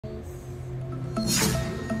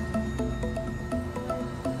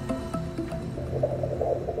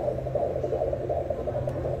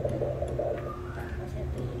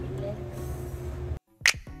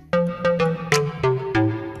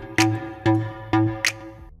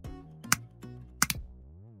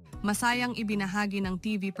Masayang ibinahagi ng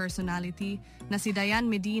TV personality na si Dianne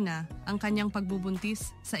Medina ang kanyang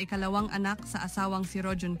pagbubuntis sa ikalawang anak sa asawang si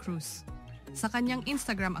Rodjun Cruz. Sa kanyang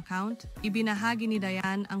Instagram account, ibinahagi ni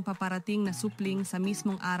Dianne ang paparating na supling sa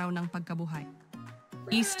mismong araw ng pagkabuhay.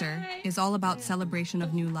 Easter is all about celebration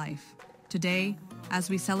of new life. Today, as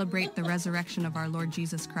we celebrate the resurrection of our Lord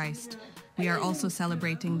Jesus Christ, we are also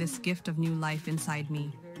celebrating this gift of new life inside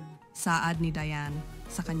me. Saad ni Dianne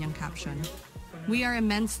sa kanyang caption. We are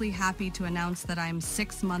immensely happy to announce that I am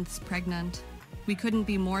 6 months pregnant. We couldn't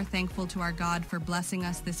be more thankful to our God for blessing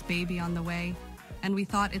us this baby on the way, and we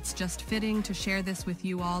thought it's just fitting to share this with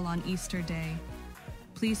you all on Easter Day.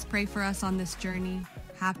 Please pray for us on this journey.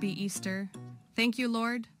 Happy Easter. Thank you,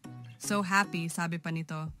 Lord. So happy, sabi pa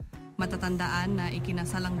nito. Matatandaan na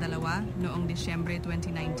ikinasal ang dalawa noong Disyembre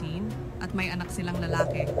 2019 at may anak silang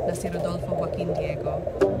lalaki na si Rodolfo Joaquin Diego.